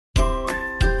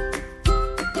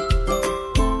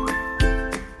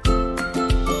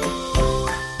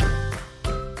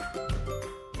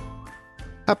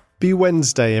Happy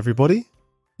Wednesday, everybody.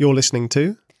 You're listening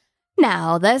to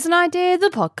Now There's an Idea, the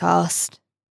podcast.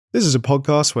 This is a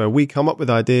podcast where we come up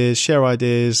with ideas, share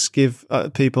ideas, give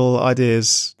people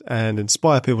ideas, and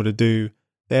inspire people to do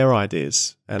their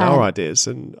ideas and our ideas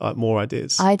and more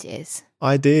ideas. Ideas.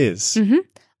 Ideas. Mm-hmm.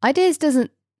 Ideas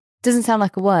doesn't sound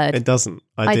like a word. It doesn't.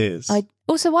 Ideas.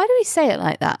 Also, why do we say it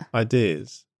like that?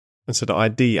 Ideas instead of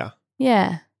idea.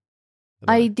 Yeah.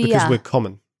 Idea. Because we're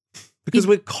common. Because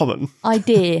we're common.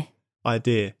 Idea.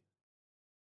 Idea.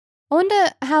 I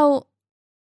wonder how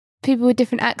people with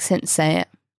different accents say it.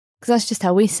 Because that's just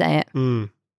how we say it. I'm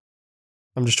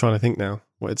just trying to think now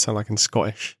what it'd sound like in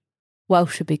Scottish.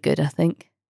 Welsh would be good, I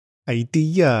think.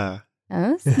 Idea.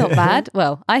 Oh, it's not bad.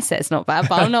 Well, I say it's not bad,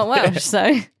 but I'm not Welsh,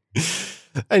 so...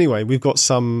 Anyway, we've got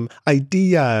some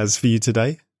ideas for you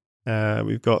today.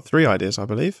 We've got 3 ideas, I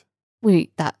believe.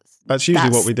 That's usually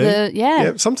what we do.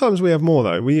 Yeah. Sometimes we have more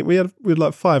though. We had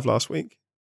like 5 last week.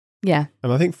 Yeah.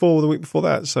 And I think 4 the week before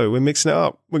that. So we're mixing it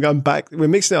up. We're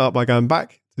mixing it up by going back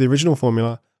to the original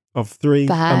formula of 3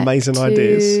 amazing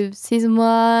ideas. Season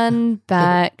 1,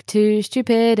 back to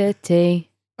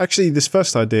stupidity. Actually, this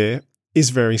first idea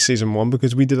is very season 1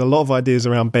 because we did a lot of ideas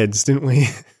around beds, didn't we?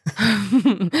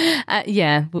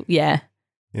 Yeah.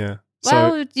 Yeah.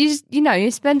 Well,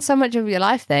 you spend so much of your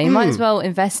life there. You might as well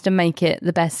invest and make it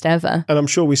the best ever. And I'm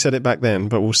sure we said it back then,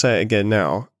 but we'll say it again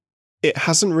now. It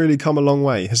hasn't really come a long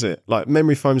way, has it? Like,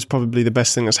 memory foam is probably the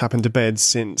best thing that's happened to beds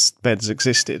since beds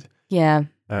existed. Yeah.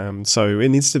 So it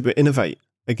needs to innovate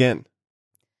again.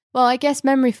 Well, I guess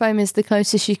memory foam is the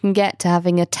closest you can get to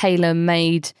having a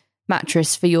tailor-made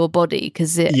mattress for your body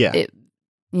because it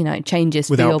changes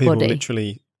without for your people body.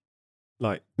 Literally,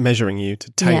 like make you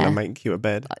to tailor make you a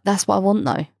bed. That's what I want,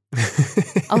 though.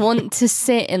 I want to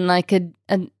sit in like a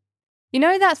you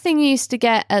know that thing you used to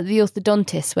get at the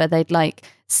orthodontist where they'd like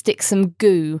stick some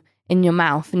goo in your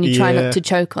mouth and you try not to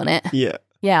choke on it. Yeah.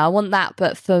 Yeah, I want that,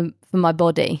 but for my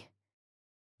body.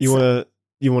 You want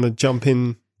to jump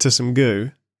into some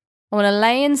goo? I want to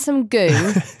lay in some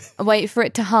goo, wait for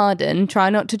it to harden, try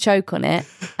not to choke on it,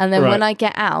 and then when I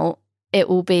get out, it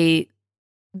will be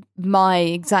my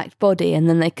exact body, and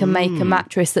then they can make a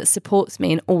mattress that supports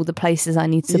me in all the places I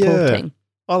need supporting. Yeah,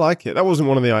 I like it. That wasn't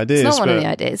one of the ideas. It's not one of the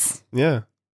ideas. Yeah.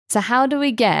 So how do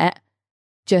we get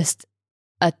just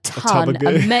a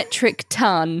metric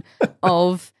ton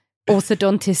of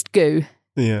orthodontist goo?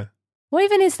 Yeah. What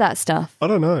even is that stuff? I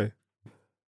don't know.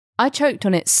 I choked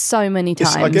on it so many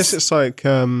times. I guess it's like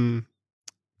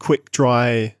quick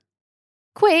dry.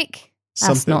 Quick?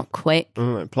 Something. That's not quick. I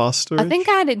don't know, plaster. I think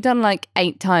I had it done like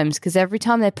 8 times because every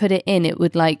time they put it in, it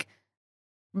would like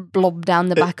blob down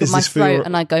the back of my throat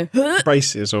and I go,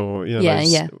 braces or,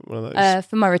 one of those.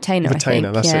 For my retainer, I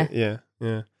think. That's it.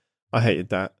 Yeah. I hated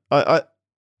that.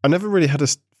 I never really had a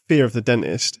fear of the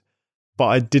dentist, but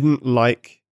I didn't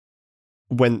like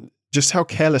when just how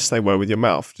careless they were with your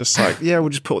mouth. Just like, we'll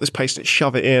just put all this paste and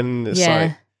shove it in. It's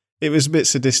like, it was a bit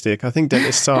sadistic. I think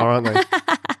dentists are, aren't they?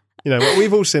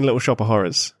 We've all seen Little Shop of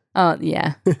Horrors. Oh,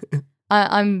 yeah.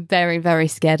 I'm very, very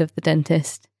scared of the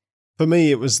dentist. For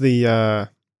me, it was the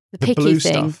picky blue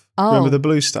thing. stuff. Oh. Remember the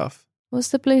blue stuff? What's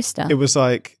the blue stuff? It was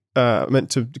like meant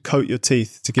to coat your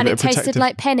teeth to give it a protective... And it tasted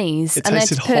like pennies. It and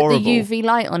tasted they'd put horrible. the UV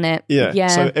light on it. Yeah.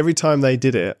 So every time they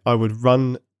did it, I would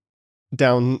run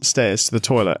downstairs to the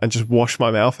toilet and just wash my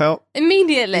mouth out.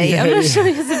 Immediately? I'm not sure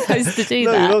you're supposed to do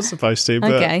that. No, you're not supposed to,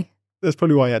 but that's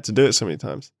probably why you had to do it so many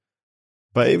times.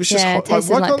 But it was just hot. Like,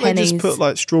 why can't they just put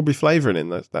like strawberry flavouring in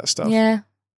that stuff? Yeah.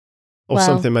 Or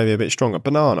something maybe a bit stronger.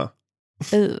 Banana.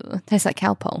 Ooh, tastes like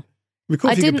cowpole. It'd be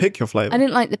cool if you could pick your flavour. I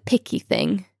didn't like the picky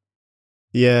thing.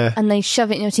 Yeah. And they shove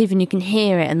it in your teeth and you can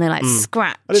hear it and they like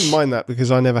scratch. I didn't mind that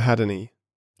because I never had any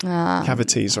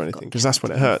cavities or anything because that's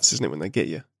when it hurts, isn't it, when they get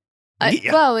you?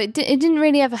 Well, it didn't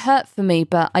really ever hurt for me,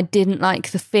 but I didn't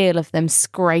like the feel of them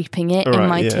scraping it in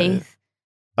my teeth.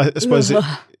 I suppose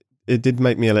it did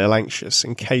make me a little anxious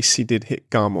in case he did hit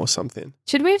gum or something.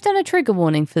 Should we have done a trigger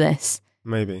warning for this?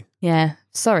 Maybe. Yeah.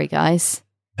 Sorry, guys.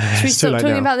 Should we stop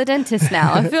talking about the dentist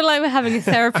now? I feel like we're having a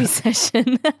therapy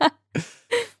session.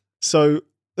 So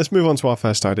let's move on to our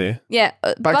first idea. Yeah.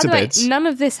 Back to beds. By the way, none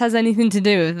of this has anything to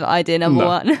do with idea number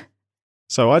 1.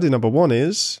 So idea number 1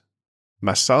 is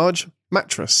massage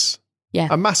mattress. Yeah.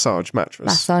 A massage mattress.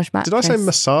 Massage mattress. Did I say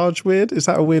massage weird? Is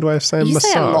that a weird way of saying massage?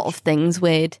 You say a lot of things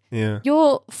weird. Yeah.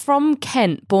 You're from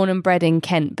Kent, born and bred in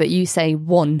Kent, but you say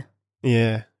one.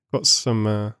 Yeah. Got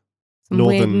some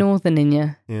weird northern in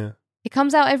you. Yeah. It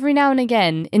comes out every now and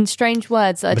again in strange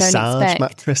words that I don't expect.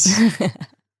 Mattress.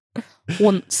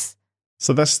 Once.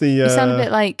 So that's the... you sound a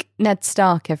bit like Ned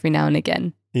Stark every now and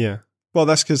again. Yeah. Well,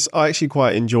 that's because I actually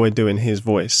quite enjoy doing his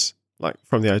voice like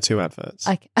from the O2 adverts.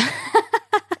 Okay.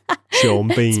 Sean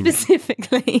Bean.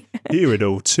 Specifically. Here at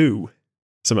O2.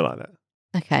 Something like that.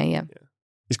 Okay, yeah.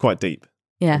 He's quite deep.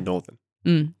 Yeah. And northern.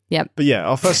 Yep. But yeah,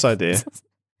 our first idea,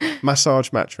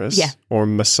 massage mattress. Yeah. Or a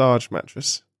massage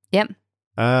mattress. Yep.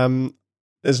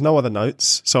 There's no other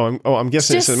notes. So I'm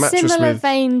guessing it's a mattress similar with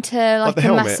vein to like the a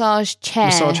helmet. massage chair.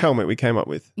 Massage helmet we came up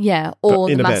with. Yeah, or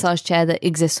in the a bed. massage chair that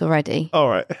exists already. All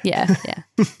right. Yeah.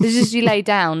 It's just you lay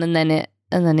down and then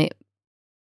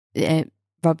it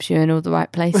rubs you in all the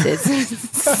right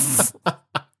places.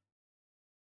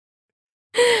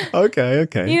 Okay.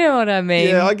 You know what I mean?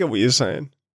 Yeah, I get what you're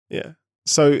saying. Yeah.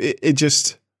 So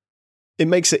it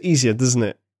makes it easier, doesn't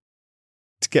it?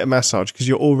 To get a massage because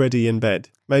you're already in bed.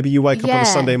 Maybe you wake up on a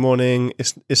Sunday morning,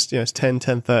 it's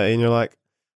 10:30 and you're like,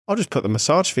 I'll just put the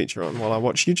massage feature on while I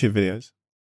watch YouTube videos.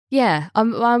 Yeah.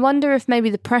 I wonder if maybe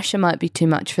the pressure might be too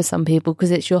much for some people because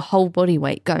it's your whole body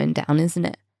weight going down, isn't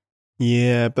it?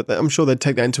 Yeah, but I'm sure they'd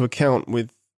take that into account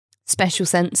with special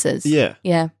sensors. Yeah.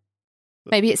 Yeah.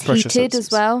 Maybe it's pressure heated sensors.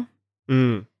 as well.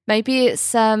 Maybe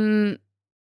it's like.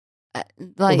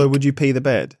 Although, would you pee the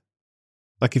bed?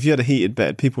 Like if you had a heated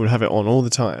bed, people would have it on all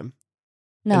the time.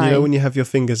 No. And you know when you have your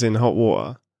fingers in hot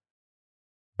water,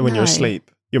 and when you're asleep,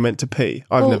 you're meant to pee.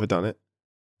 I've never done it.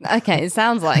 Okay, it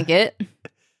sounds like it.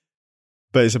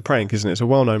 But it's a prank, isn't it? It's a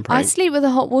well-known prank. I sleep with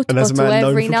a hot water And as a bottle man known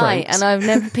every for night, pranks. and I've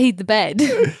never peed the bed.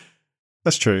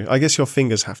 That's true. I guess your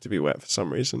fingers have to be wet for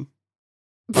some reason.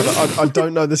 I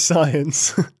don't know the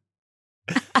science.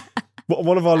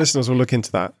 One of our listeners will look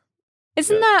into that.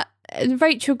 Isn't that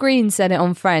Rachel Green said it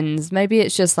on Friends? Maybe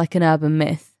it's just like an urban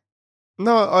myth.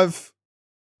 No,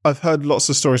 I've heard lots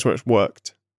of stories where it's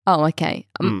worked. Oh, okay.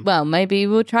 Well, maybe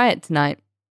we'll try it tonight.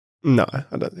 No,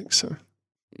 I don't think so.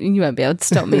 You won't be able to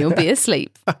stop me. You'll be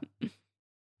asleep.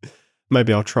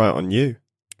 Maybe I'll try it on you.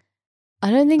 I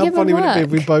don't think How it would funny work. would it be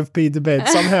if we both peed the bed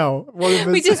somehow? One of us-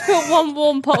 We just put one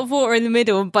warm pot of water in the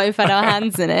middle and both had our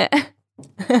hands in it.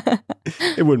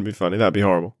 It wouldn't be funny. That'd be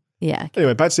horrible. Yeah. Okay.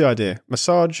 Anyway, back to the idea.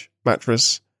 Massage,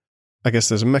 mattress. I guess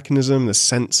there's a mechanism, there's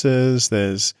sensors,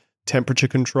 there's temperature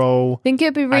control. I think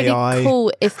it'd be really AI.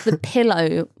 cool if the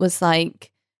pillow was like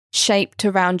shaped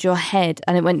around your head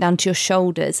and it went down to your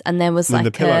shoulders and there was And like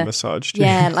the pillow massaged.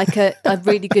 yeah, like a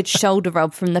really good shoulder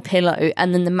rub from the pillow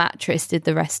and then the mattress did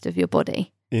the rest of your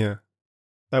body. Yeah.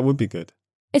 That would be good.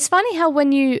 It's funny how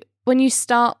when you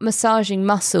start massaging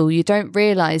muscle, you don't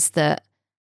realize that.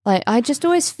 Like, I just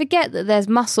always forget that there's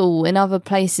muscle in other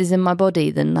places in my body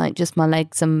than like just my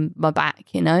legs and my back,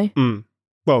 you know?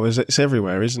 Well, it's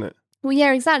everywhere, isn't it? Well,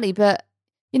 yeah, exactly. But,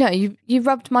 you know, you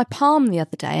rubbed my palm the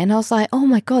other day and I was like, oh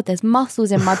my God, there's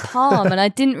muscles in my palm. And I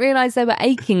didn't realize they were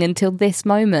aching until this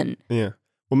moment. Yeah.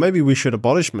 Well, maybe we should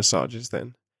abolish massages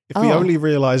then. If we only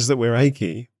realise that we're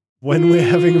achy when we're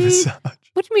having a massage.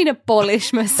 What do you mean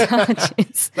abolish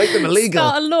massages? Make them illegal.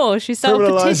 Start a law. Should we start a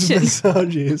Criminalise petition?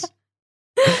 massages.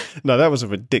 No, that was a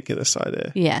ridiculous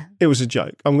idea. Yeah. It was a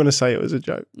joke. I'm going to say it was a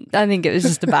joke. I think it was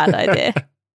just a bad idea.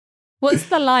 What's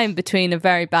the line between a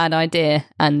very bad idea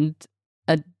and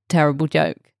a terrible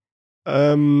joke?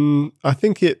 I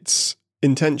think it's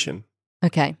intention.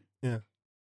 Okay. Yeah.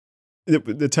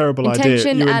 The terrible Intention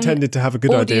idea. You and intended to have a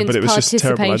good idea, but it was just a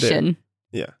terrible idea. participation.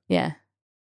 Yeah. Yeah.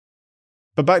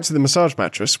 But back to the massage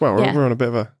mattress. Well, Yeah. we're on a bit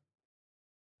of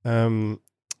a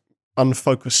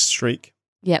unfocused streak.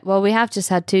 Yeah. Well, we have just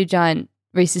had 2 giant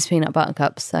Reese's peanut butter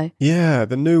cups, so Yeah,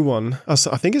 the new one. I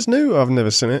think it's new. I've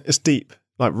never seen it. It's deep,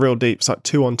 like real deep. It's like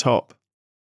 2 on top,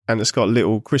 and it's got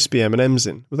little crispy M&Ms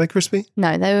in. Were they crispy?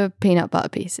 no, they were peanut butter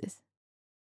pieces.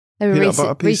 They were Peanut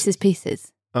butter pieces? Reese's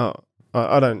pieces. Oh,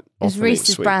 I don't. It was often eat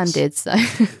Reese's sweets. branded, so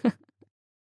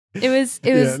it was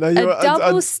Yeah, no, you're a right.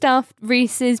 double stuffed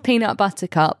Reese's peanut butter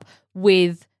cup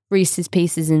with Reese's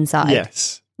pieces inside.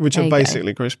 Yes, which There are you go.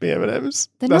 basically crispy M&Ms.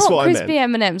 They're That's not what crispy I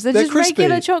meant. M&Ms. They're They're just crispy,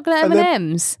 regular chocolate and they're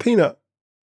M&Ms. Peanut.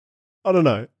 I don't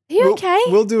know. Are you okay?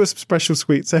 We'll do a special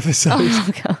sweets episode. Oh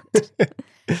God!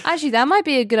 Actually, that might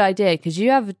be a good idea because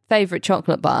you have a favorite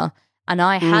chocolate bar, and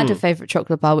I had a favorite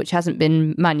chocolate bar which hasn't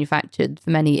been manufactured for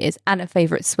many years, and a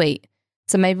favorite sweet.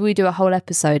 So maybe we do a whole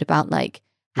episode about like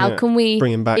how Yeah, can we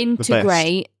bringing back the best.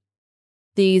 integrate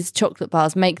these chocolate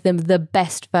bars, make them the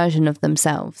best version of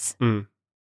themselves.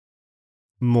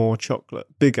 More chocolate,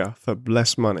 bigger for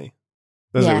less money.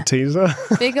 There's a Yeah. little teaser.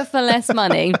 Bigger for less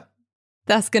money.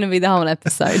 That's going to be the whole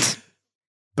episode.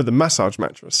 But the massage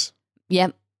mattress.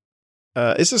 Yep.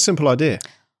 It's a simple idea.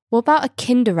 What about a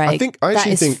Kinder Egg I that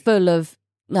actually is think- full of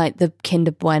like the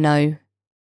Kinder Bueno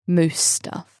mousse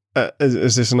stuff?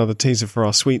 Is this another teaser for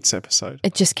our sweets episode?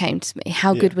 It just came to me.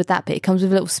 How Yeah. good would that be? It comes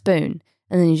with a little spoon,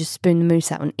 and then you just spoon the mousse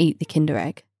out and eat the Kinder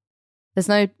Egg. There's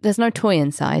no toy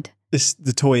inside.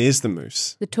 The toy is the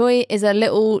mousse. The toy is a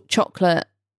little chocolate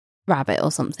rabbit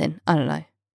or something. I don't know.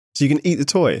 So you can eat the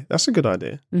toy. That's a good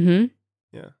idea. Mm-hmm.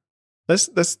 Yeah.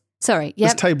 Let's Sorry.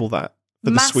 let's table that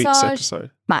for the sweets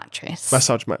episode. Mattress.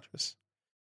 Massage mattress.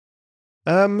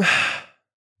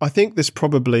 I think there's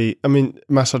probably,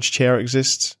 massage chair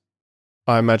exists.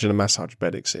 I imagine a massage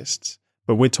bed exists.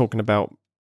 But we're talking about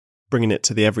bringing it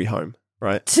to the every home,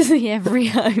 right? To the every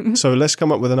home. So let's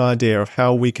come up with an idea of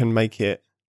how we can make it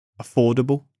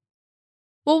affordable.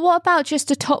 Well, what about just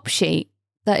a top sheet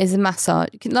that is a massage?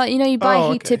 Like, you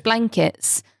buy heated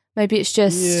blankets. Maybe it's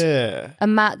just a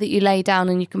mat that you lay down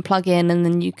and you can plug in and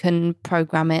then you can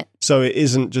program it. So it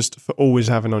isn't just for always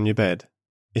having on your bed.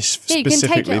 It's specifically you can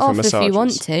take it for off massages. if you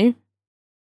want to.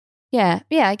 Yeah,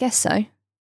 I guess so.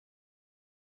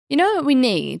 You know what we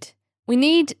need? We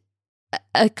need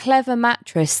a clever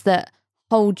mattress that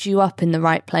holds you up in the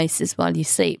right places while you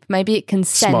sleep. Maybe it can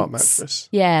sense Smart mattress.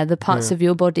 the parts of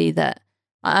your body that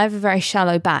I have a very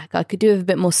shallow back. I could do with a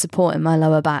bit more support in my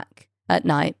lower back at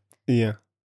night. Yeah.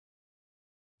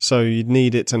 So you'd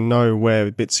need it to know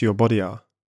where bits of your body are.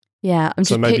 Yeah, I'm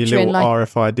so just maybe picturing little like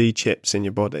RFID chips in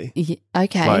your body.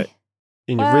 Okay. Like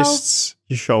in your wrists,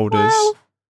 your shoulders,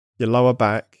 your lower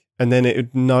back, and then it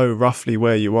would know roughly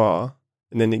where you are,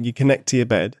 and then you connect to your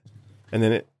bed, and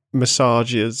then it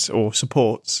massages or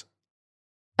supports.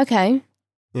 Okay.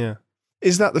 Yeah.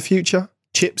 Is that the future?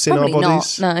 Chips Probably in our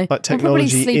bodies? Not, no. Like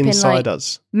technology inside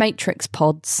us? Matrix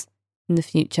pods in the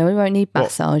future. We won't need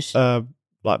massage.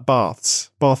 Like bath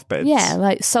beds. Yeah,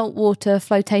 like saltwater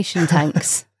flotation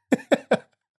tanks.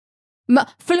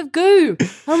 Full of goo.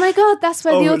 Oh my God, that's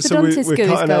where the orthodontist we're goo is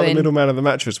cutting out the going. middleman of the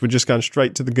mattress. We're just going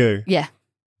straight to the goo. Yeah.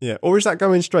 Yeah. Or is that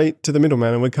going straight to the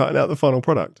middleman and we're cutting out the final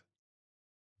product?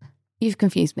 You've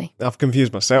confused me. I've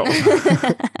confused myself.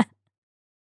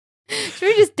 Should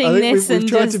we just ding this we've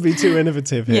tried to be too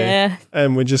innovative here. Yeah.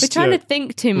 And we're trying to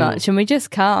think too much and we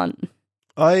just can't.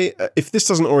 If this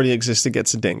doesn't already exist, it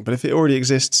gets a ding. But if it already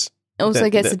exists, it also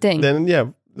gets a ding. Then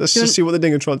let's just see what the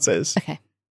Dingatron says. Okay.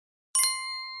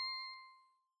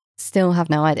 Still have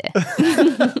no idea.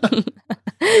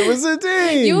 It was a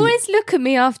ding. You always look at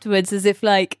me afterwards as if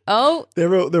like, oh,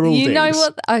 they're all you dings. know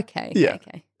what? Okay. Yeah.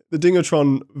 Okay. The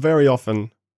Dingatron very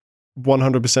often,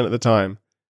 100% of the time,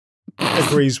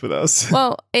 agrees with us.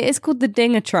 Well, it is called the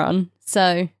Dingatron,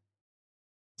 so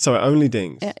it only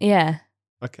dings. Yeah.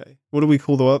 Okay. What do we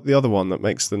call the other one that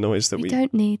makes the noise that we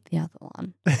don't need the other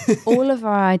one. All of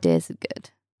our ideas are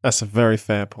good. That's a very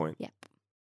fair point. Yep.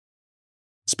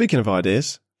 Speaking of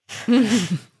ideas,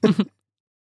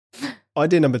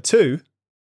 idea number 2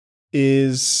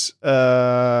 is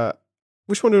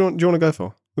which one do you want to go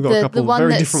for? We've got a couple of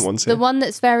very different ones here. The one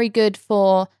that's very good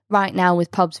for right now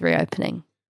with pubs reopening.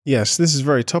 Yes, this is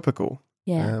very topical.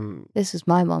 Yeah, this was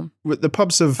my one. With the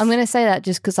pubs have... I'm going to say that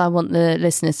just because I want the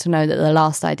listeners to know that the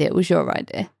last idea was your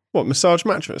idea. What, massage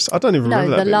mattress? I don't even remember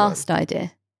that. No, the last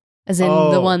idea. As in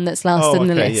the one that's last on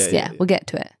the list. Yeah, we'll get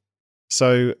to it.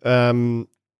 So,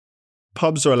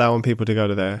 pubs are allowing people to go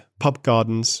to their pub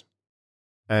gardens.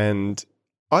 And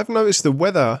I've noticed the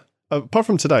weather, apart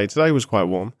from today was quite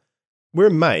warm. We're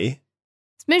in May.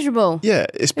 It's miserable. Yeah,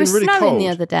 it's been really cold the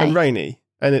other day. and rainy.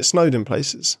 And it snowed in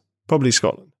places, probably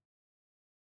Scotland.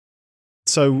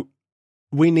 So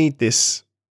we need this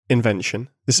invention,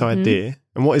 this idea.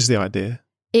 And what is the idea?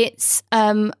 It's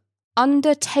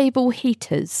under table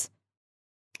heaters.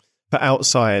 For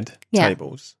outside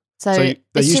tables. So they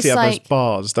usually have like, those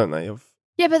bars, don't they?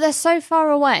 Yeah, but they're so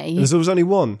far away. There's always only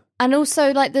one. And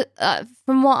also, like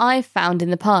from what I've found in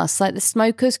the past, like the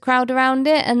smokers crowd around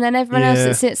it, and then everyone else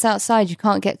that sits outside, you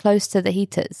can't get close to the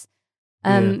heaters.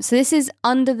 So this is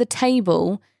under the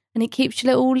table, and it keeps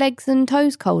your little legs and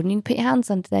toes cold, and you can put your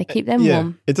hands under there, keep them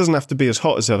warm. It doesn't have to be as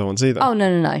hot as the other ones either. Oh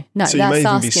no! So that's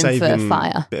asking for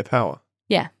fire. A bit of power.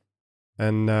 Yeah,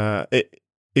 and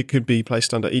it could be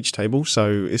placed under each table,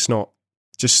 so it's not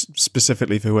just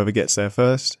specifically for whoever gets there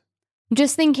first. I'm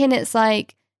just thinking it's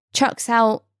like chucks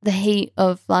out the heat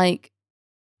of like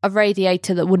a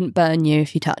radiator that wouldn't burn you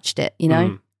if you touched it, you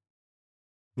know?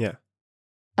 Yeah.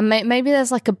 And maybe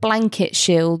there's like a blanket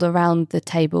shield around the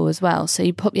table as well. So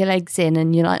you put your legs in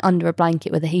and you're like under a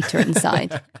blanket with a heater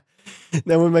inside.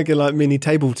 Now we're making like mini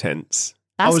table tents.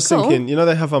 That's I was cool. thinking,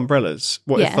 they have umbrellas.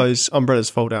 What if those umbrellas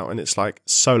fold out and it's like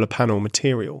solar panel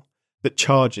material that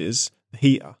charges the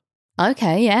heater?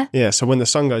 Okay, yeah. Yeah, so when the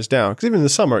sun goes down, because even in the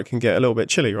summer it can get a little bit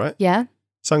chilly, right? Yeah.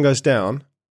 Sun goes down,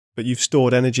 but you've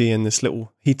stored energy in this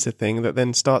little heater thing that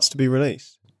then starts to be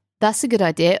released. That's a good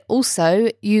idea. Also,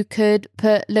 you could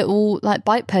put little like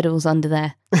bike pedals under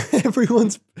there.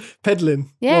 Everyone's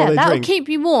pedaling. Yeah, while that'll drink. keep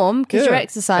you warm because you're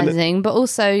exercising, but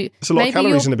also It's a lot of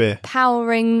calories in a beer.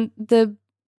 Powering the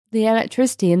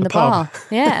electricity in the bar. pub.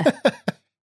 Yeah.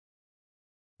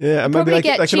 Yeah, and maybe they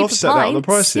can offset that on the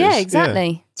prices. Yeah, exactly.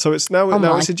 Yeah. So it's now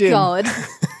it's a gym. God.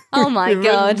 Oh my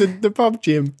God. The pub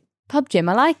gym. Pub gym,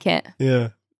 I like it. Yeah.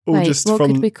 All Wait, just what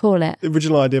from could we call it? the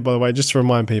original idea, by the way, just to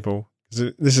remind people,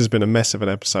 because this has been a mess of an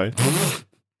episode.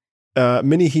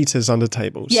 Mini heaters under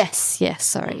tables. Yes,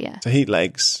 sorry, yeah. To heat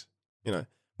legs.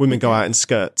 Women go out in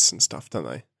skirts and stuff, don't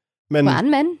they? Men. Well,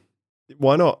 and men.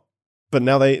 Why not? But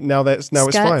now it's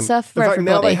fine. Skirts are for In fact,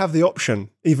 now everybody. they have the option,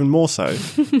 even more so,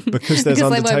 because there's Because they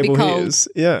under won't be table cold. heaters.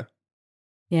 Yeah.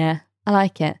 Yeah, I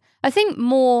like it. I think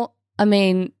more,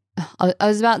 I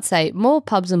was about to say, more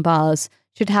pubs and bars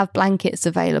should have blankets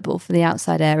available for the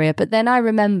outside area. But then I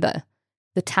remember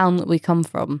the town that we come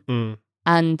from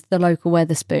and the local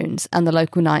Weatherspoons and the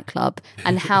local nightclub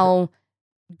and how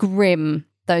grim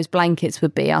those blankets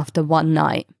would be after one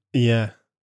night. Yeah.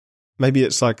 Maybe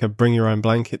it's like a bring your own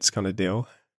blankets kind of deal.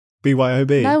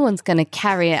 BYOB. No one's going to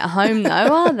carry it home though,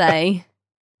 are they?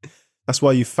 That's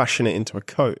why you fashion it into a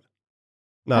coat.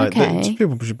 No, Okay.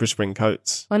 people should just bring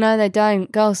coats. Well, no, they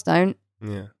don't. Girls don't.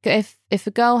 Yeah. If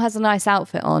a girl has a nice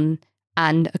outfit on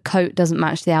and a coat doesn't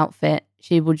match the outfit,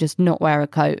 she will just not wear a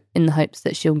coat in the hopes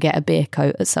that she'll get a beer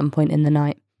coat at some point in the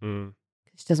night.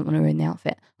 She doesn't want to ruin the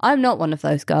outfit. I'm not one of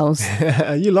those girls.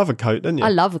 You love a coat, don't you? I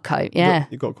love a coat, yeah.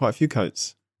 You've got quite a few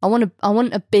coats. I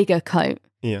want a bigger coat.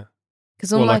 Yeah.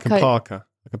 Because all my like a parka,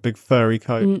 like a big furry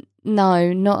coat.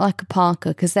 No, not like a parka,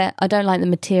 because I don't like the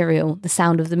material, the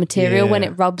sound of the material when it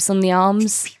rubs on the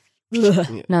arms.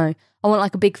 Yeah. No, I want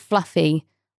like a big fluffy.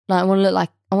 Like I want to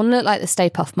look like the Stay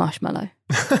Puft Marshmallow.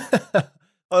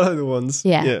 I know the ones.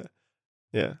 Yeah.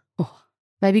 Yeah. Oh,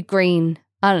 maybe green.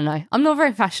 I don't know. I'm not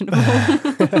very fashionable.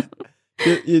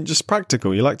 You're just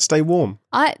practical. You like to stay warm.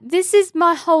 This is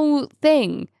my whole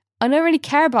thing. I don't really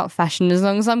care about fashion as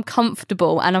long as I'm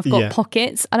comfortable and I've got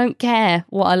pockets. I don't care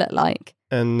what I look like.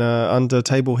 And under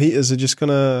table heaters are just going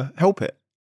to help it.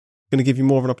 Going to give you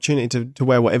more of an opportunity to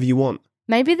wear whatever you want.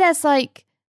 Maybe there's like,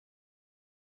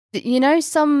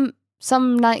 some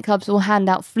nightclubs will hand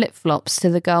out flip-flops to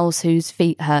the girls whose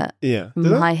feet hurt from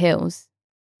high heels.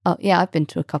 Oh, yeah, I've been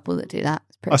to a couple that do that.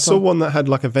 It's pretty I cool. saw one that had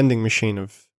like a vending machine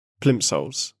of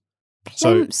plimsolls.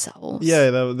 Plimsolls? Yeah,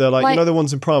 they're like the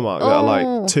ones in Primark that are like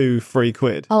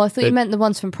 £2-3. Oh, I thought you meant the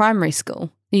ones from primary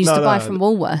school. You used to buy from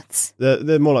Woolworths.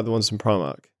 They're more like the ones from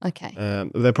Primark. Okay.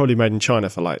 They're probably made in China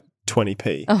for like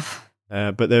 20p. Oh.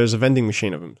 But there's a vending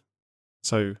machine of them.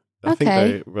 So I think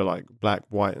they were like black,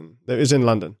 white, and it was in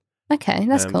London. Okay,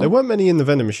 that's cool. There weren't many in the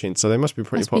vending machine, so they must be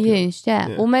pretty popular. Be used,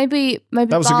 yeah. Or maybe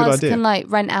bars can like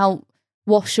rent out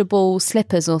washable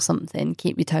slippers or something,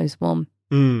 keep your toes warm.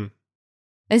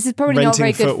 This is probably not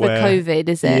very good footwear. For COVID,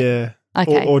 is it? Yeah.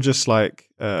 Okay. Or just like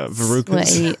verrucas.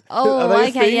 Sweet. Oh,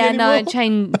 okay, yeah, no, I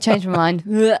changed my mind.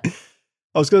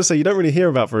 I was going to say, you don't really hear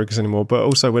about verrucas anymore, but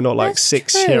also we're not like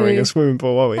sharing a swimming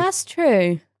pool, are we? That's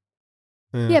true.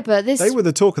 Yeah, but they were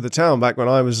the talk of the town back when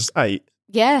I was 8.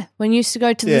 Yeah, when you used to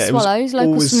go to the Swallows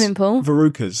local swimming pool.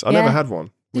 Verrucas. I never had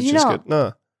one, which is good.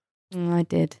 No. I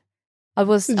did. I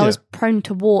was prone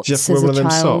to warts Did you have as one a of them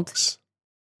child. Socks?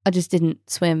 I just didn't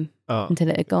swim until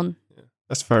it had gone. Yeah.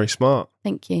 That's very smart.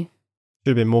 Thank you.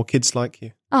 Should have been more kids like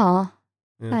you. Ah,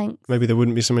 thanks. Maybe there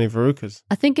wouldn't be so many verrucas.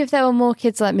 I think if there were more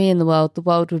kids like me in the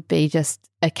world would be just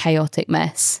a chaotic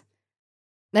mess.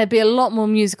 There'd be a lot more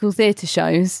musical theatre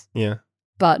shows. Yeah.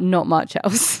 But not much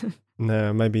else.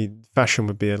 No, maybe fashion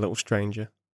would be a little stranger.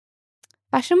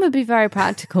 Fashion would be very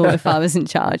practical if I was in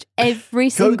charge.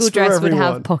 Every single dress would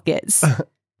have pockets.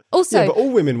 Also, but all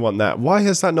women want that. Why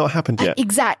has that not happened yet?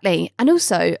 Exactly. And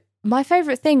also, my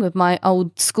favourite thing with my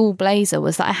old school blazer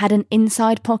was that I had an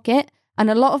inside pocket, and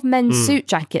a lot of men's suit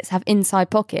jackets have inside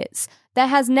pockets. There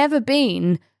has never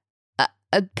been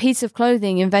a piece of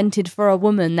clothing invented for a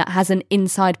woman that has an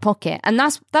inside pocket, and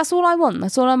that's all I want.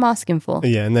 That's all I'm asking for.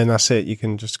 Yeah, and then that's it. You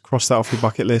can just cross that off your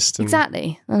bucket list. And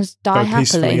exactly. I'll just die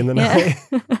happily in the night.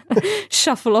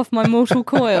 Shuffle off my mortal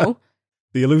coil.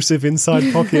 The elusive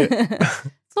inside pocket.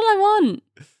 That's all I want.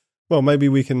 Well, maybe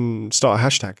we can start a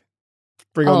hashtag.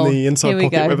 Bring on the inside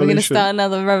pocket revolution. We're going to start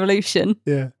another revolution.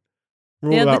 Yeah.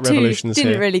 We're all about revolutions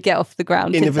didn't really get off the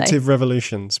ground, Innovative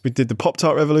revolutions. We did the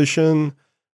Pop-Tart revolution.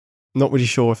 Not really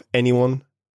sure if anyone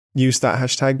used that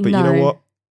hashtag, but you know what?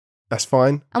 That's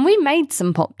fine. And we made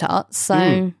some Pop-Tarts,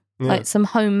 so like some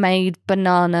homemade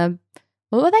banana.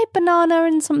 What were they? Banana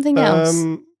and something else?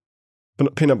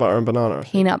 Peanut butter and banana. I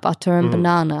think. Peanut butter and Mm.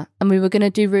 banana. And we were going to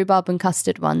do rhubarb and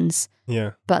custard ones,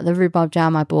 Yeah. but the rhubarb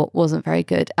jam I bought wasn't very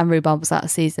good and rhubarb was out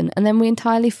of season. And then we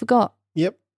entirely forgot.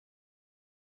 Yep.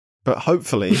 But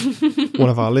hopefully, one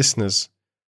of our listeners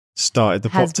started the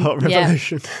Has- Pop-Tart yeah.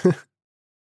 revolution.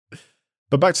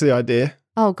 But back to the idea.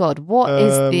 Oh, God. What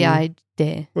is the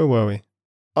idea? Where were we?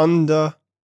 Under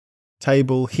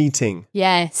table heating.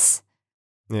 Yes.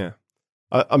 Yeah.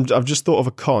 I've just thought of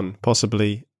a con,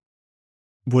 possibly.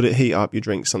 Would it heat up your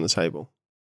drinks on the table?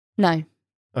 No.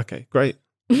 Okay, great.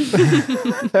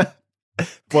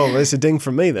 Well, there's a ding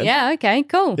from me then. Yeah, okay,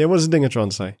 cool. Yeah, what does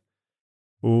Dingatron say?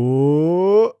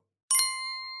 Ooh.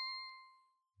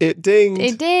 It dinged.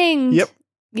 It dinged. Yep.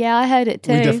 Yeah, I heard it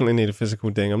too. We definitely need a physical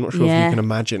ding. I'm not sure if Yeah. you can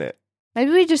imagine it.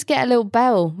 Maybe we just get a little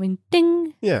bell. We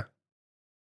ding. Yeah,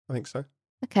 I think so.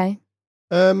 Okay,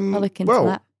 I'll look into well,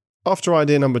 that. after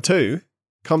idea number 2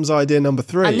 comes idea number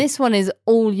 3. And this one is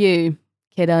all you,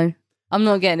 kiddo. I'm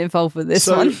not getting involved with this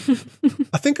So- one.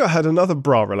 I think I had another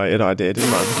bra-related idea,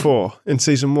 didn't I, before, in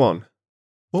season 1?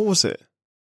 What was it?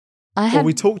 I Well, had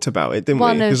we talked about it, didn't we?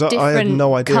 one of Because I had different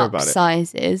no idea cup about it.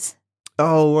 sizes.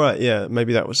 Oh, right, yeah,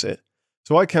 maybe that was it.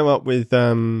 So I came up with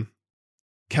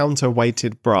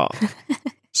counterweighted bra.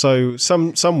 So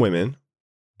some women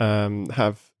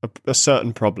have a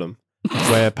certain problem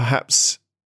where perhaps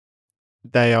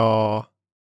they are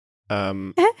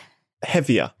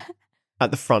heavier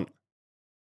at the front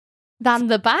Than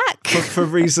the back. for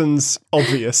reasons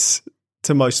obvious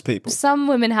to most people. Some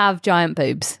women have giant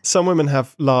boobs. Some women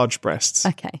have large breasts,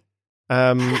 Okay.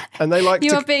 and they like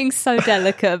You to are being so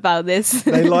delicate about this.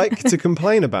 they like to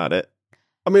complain about it.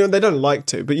 I mean, they don't like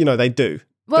to, but they do.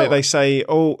 Well, they say,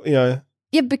 "Oh, yeah,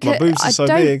 because boobs are I so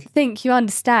don't big." think you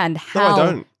understand No, how I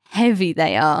don't. heavy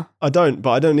they are. I don't, but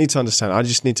I don't need to understand. I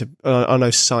just need to. I know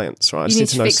science, right? I You just need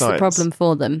need to know fix science. the problem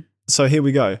for them. So here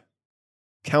we go.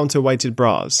 Counterweighted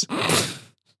bras.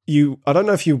 I don't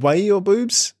know if you weigh your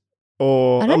boobs,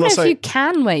 or I don't I'm know not if saying. you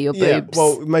can weigh your Yeah, boobs.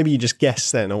 well, maybe you just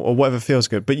guess then, or whatever feels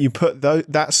good. But you put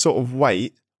that sort of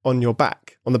weight on your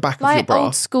back, on the back of your like bra.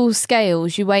 old school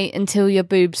scales, you wait until your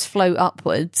boobs float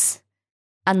upwards,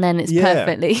 and then it's Yeah.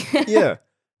 perfectly. Yeah,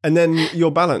 and then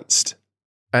you're balanced,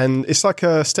 and it's like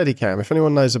a Steadicam. If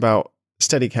anyone knows about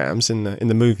Steadicams in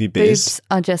the movie biz, Boobs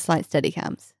are just like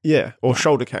Steadicams. yeah, or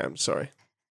shoulder cams. Sorry.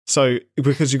 So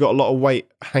because you've got a lot of weight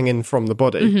hanging from the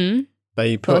body, Hmm.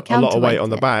 they Got put to a lot of weight counterweight on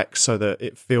the it. back so that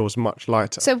it feels much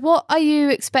lighter. So, what are you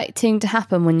expecting to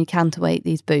happen when you counterweight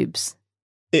these boobs?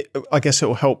 I guess it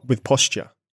will help with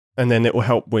posture, and then it will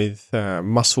help with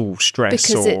muscle stress.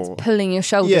 Because it's pulling your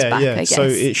shoulders back, I guess. So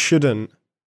it shouldn't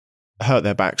hurt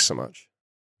their backs so much.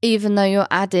 Even though you're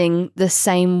adding the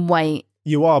same weight.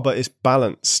 You are, but it's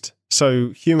balanced. So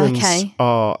humans Okay.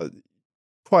 are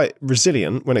quite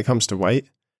resilient when it comes to weight.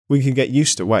 We can get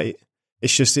used to weight.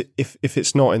 It's just if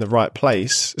it's not in the right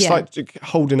place, it's Yeah. like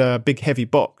holding a big heavy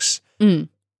box. Mm.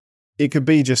 It could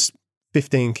be just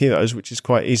 15 kilos, which is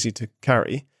quite easy to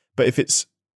carry. But if it's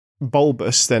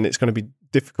bulbous, then it's going to be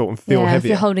difficult and feel Yeah, if heavier.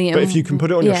 you're holding it But if you can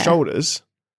put it on your yeah. shoulders,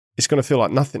 it's going to feel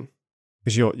like nothing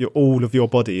because all of your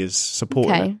body is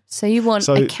supporting it. Okay, so you want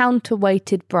So- a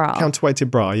counterweighted bra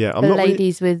Counterweighted bra, yeah. I'm for not really,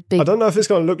 ladies with big. I don't know if it's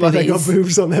going to look like they got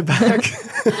boobies. boobs on their back.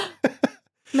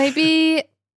 Maybe.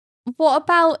 What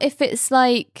about if it's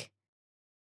like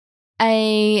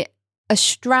a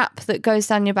strap that goes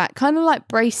down your back, kind of like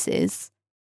braces,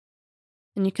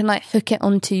 and you can like hook it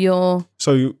onto your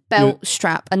So belt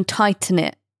strap and tighten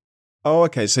it. oh,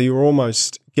 okay. So you're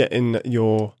almost getting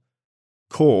your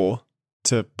core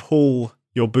to pull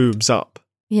your boobs up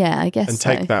Yeah, I guess and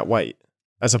so. take that weight,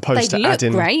 as opposed They'd to look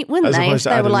adding. great, wouldn't as they? If opposed to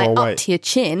they were adding like more up weight. to your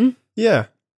chin. Yeah.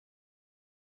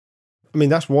 I mean,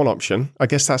 that's one option. I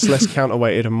guess that's less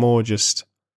counterweighted and more just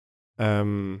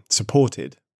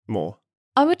supported more.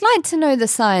 I would like to know the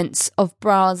science of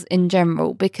bras in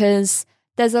general because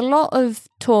there's a lot of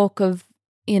talk of,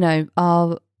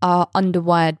 are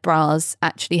underwired bras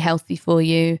actually healthy for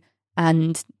you?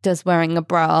 And does wearing a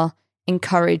bra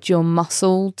encourage your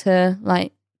muscle to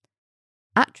like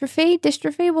atrophy,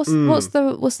 dystrophy?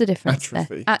 What's the difference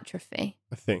Atrophy. there? Atrophy.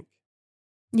 I think.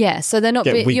 Yeah, so they're not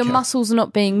Get your weaker. muscles are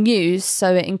not being used,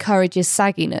 so it encourages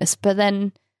sagginess. But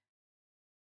then,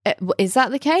 is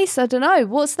that the case? I don't know.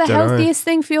 What's the Dunno. healthiest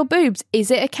thing for your boobs? Is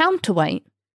it a counterweight?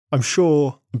 I'm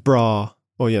sure bra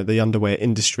or the underwear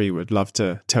industry would love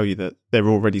to tell you that they're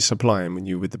already supplying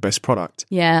you with the best product.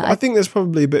 Yeah, I think there's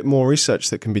probably a bit more research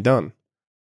that can be done,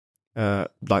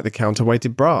 like the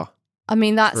counterweighted bra. I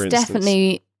mean that's for instance.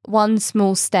 definitely one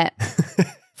small step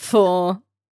for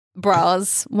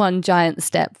bras, one giant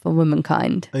step for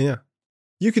womankind. Yeah,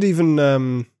 you could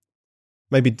even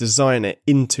maybe design it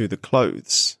into the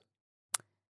clothes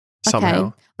somehow.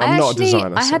 Okay. I'm not a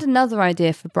designer. I had another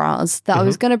idea for bras that I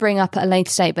was going to bring up at a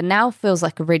later date, but now feels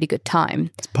like a really good time.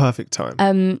 It's perfect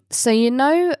time. So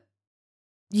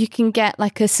you can get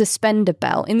like a suspender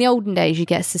belt. In the olden days, you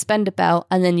get a suspender belt,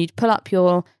 and then you'd pull up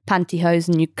your pantyhose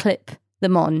and you clip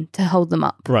them on to hold them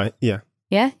up. Right? Yeah.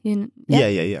 Yeah.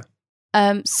 Yeah.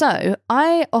 So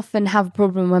I often have a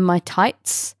problem when my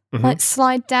tights like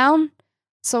slide down.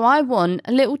 So I want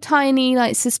a little tiny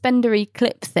like suspendery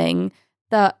clip thing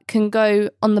that can go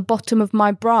on the bottom of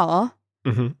my bra,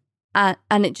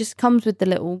 and it just comes with the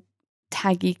little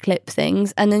taggy clip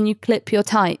things, and then you clip your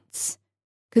tights,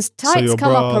 because tights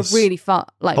come up a really far,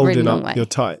 like really long way. Your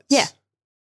tights, yeah,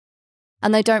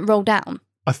 and they don't roll down.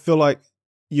 I feel like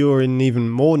you're in even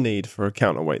more need for a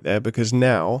counterweight there, because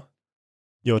now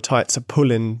your tights are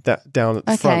pulling that down at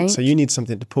the front, so you need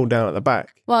something to pull down at the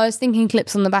back. Well, I was thinking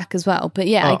clips on the back as well, but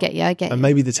yeah, I get you. And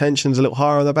maybe the tension's a little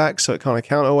higher on the back, so it kind of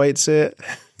counterweights it.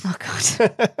 Oh, God.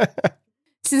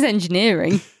 This is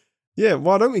engineering. Yeah,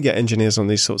 why don't we get engineers on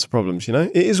these sorts of problems, you know?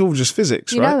 It is all just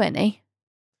physics, right? Do you know any?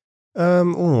 I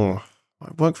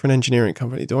work for an engineering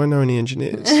company. Do I know any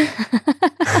engineers?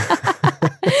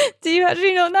 Do you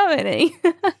actually not know any?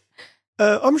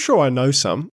 I'm sure I know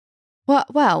some.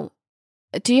 Well,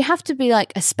 do you have to be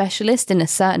like a specialist in a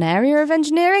certain area of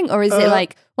engineering, or is it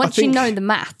like once you know the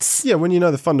maths? Yeah, when you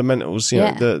know the fundamentals, you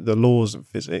know, the laws of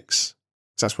physics.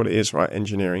 That's what it is, right?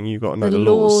 Engineering, you got to know the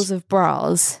laws of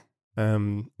bras.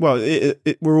 Well,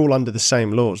 we're all under the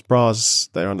same laws. Bras,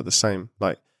 they're under the same.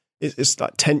 Like it's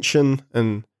like tension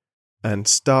and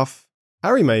stuff.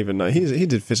 Harry may even know. He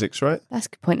did physics, right? That's a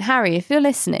good point. Harry, if you're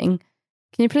listening,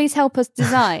 can you please help us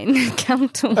design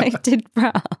counterweighted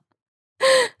bra?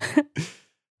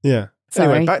 Yeah. Sorry.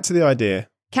 Anyway, back to the idea.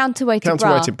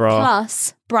 Counterweighted bra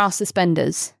plus bra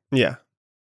suspenders. Yeah.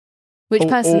 Which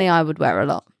personally I would wear a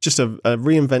lot. Just a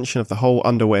reinvention of the whole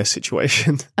underwear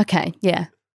situation. Okay, yeah.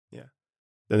 Yeah.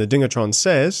 Then the Dingatron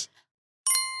says,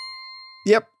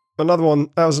 yep, another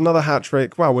one. That was another hat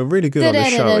trick. Wow, we're really good on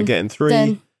this show at getting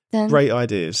three great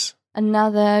ideas.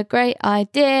 Another great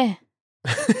idea.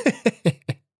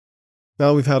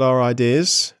 Now we've had our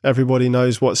ideas. Everybody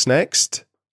knows what's next.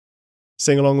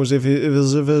 Sing along as if it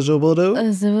was a visual do.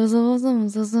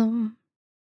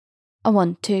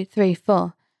 1, 2, 3,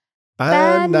 4.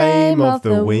 Band name of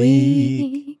the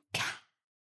week.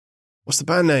 What's the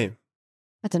band name?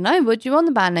 I don't know. What do you want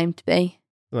the band name to be?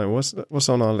 No, what's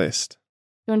on our list?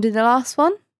 You want to do the last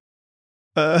one?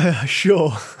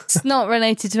 Sure. It's not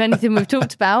related to anything we've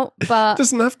talked about, but...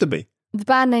 Doesn't have to be. The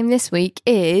band name this week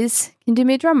is... Can you do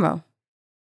me a drum roll?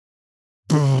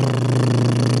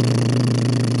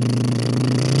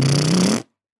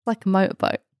 Like a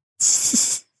motorboat.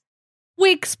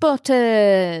 Wig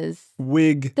spotters.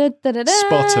 Wig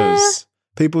spotters.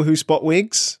 People who spot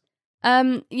wigs?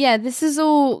 Yeah, this has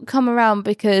all come around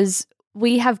because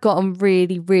we have gotten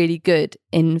really, really good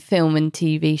in film and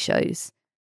TV shows.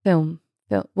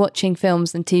 Watching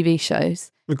films and TV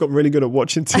shows. We've got really good at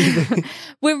watching TV.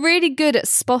 We're really good at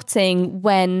spotting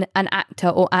when an actor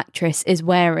or actress is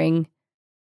wearing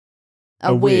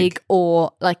a wig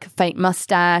or like a fake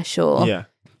mustache or...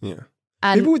 Yeah.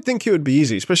 And people would think it would be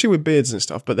easy, especially with beards and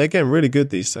stuff, but they're getting really good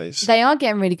these days. They are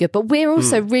getting really good, but we're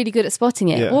also really good at spotting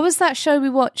it. Yeah. What was that show we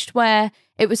watched where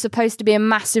it was supposed to be a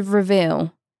massive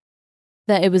reveal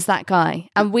that it was that guy?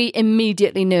 And we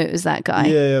immediately knew it was that guy.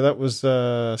 Yeah, that was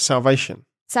Salvation.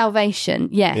 Salvation,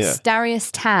 yes. Yeah.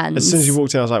 Darius Tans. As soon as you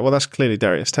walked in, I was like, well, that's clearly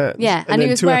Darius Tans. Yeah, and he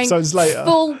was wearing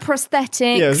full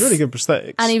prosthetics. Yeah, it was really good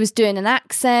prosthetics. And he was doing an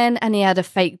accent, and he had a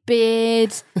fake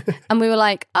beard. And we were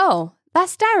like, oh...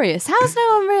 That's Darius. How's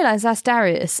no one realised that's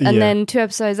Darius? And then 2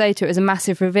 episodes later, it was a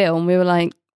massive reveal, and we were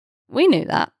like, we knew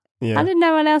that. Yeah. How did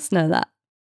no one else know that?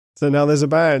 So now there's a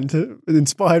band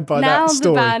inspired by that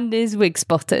story. Now the band is Wig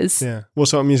Spotters. Yeah. What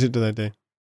sort of music do they do?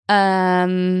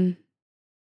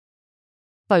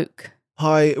 Folk.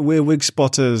 Hi, we're Wig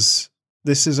Spotters.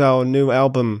 This is our new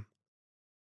album,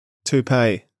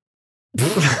 Toupee.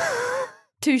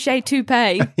 Touche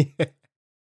toupee. Yeah.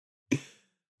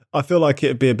 I feel like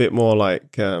it'd be a bit more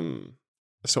like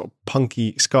sort of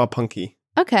punky, ska punky.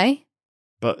 Okay.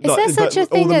 But all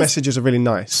the messages are really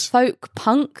nice. Folk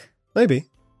punk? Maybe.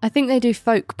 I think they do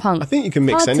folk punk. I think you can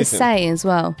mix anything. Hard to say as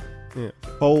well. Yeah.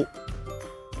 Folk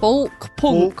punk.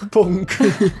 Folk punk.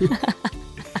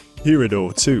 Hear it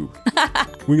all too.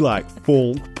 We like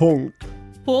folk punk.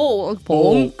 Folk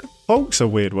punk. Folk's a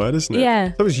weird word, isn't it?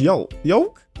 Yeah. That was yolk.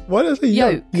 Yolk? Why did I say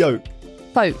yolk? Yolk.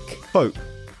 Folk.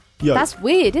 Yoke. That's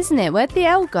weird, isn't it? Where'd the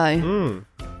L go?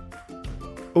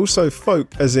 Also, folk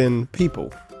as in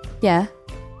people. Yeah.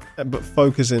 but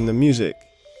focusing the music.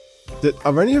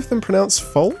 Are any of them pronounced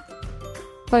folk?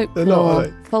 Folklore. Not, are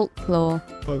they? Folklore.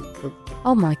 Folk.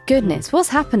 Oh my goodness, what's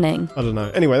happening? I don't know.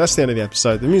 Anyway, that's the end of the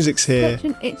episode. The music's here. Such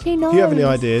an itchy noise. If you have any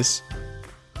ideas,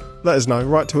 let us know.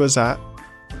 Write to us at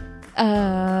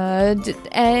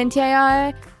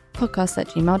NTAI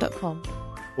podcast@gmail.com.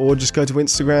 or just go to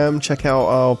Instagram, check out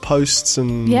our posts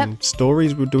and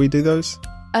stories. Do we do those?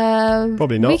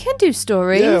 Probably not. We can do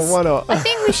stories. Yeah, why not? I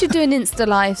think we should do an Insta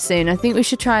Live soon. I think we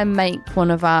should try and make one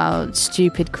of our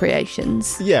stupid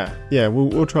creations. Yeah,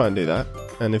 we'll try and do that.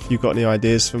 And if you've got any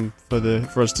ideas for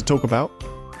us to talk about,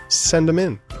 send them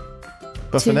in.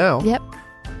 But for now,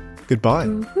 goodbye.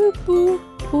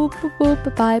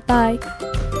 Bye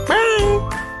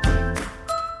bye.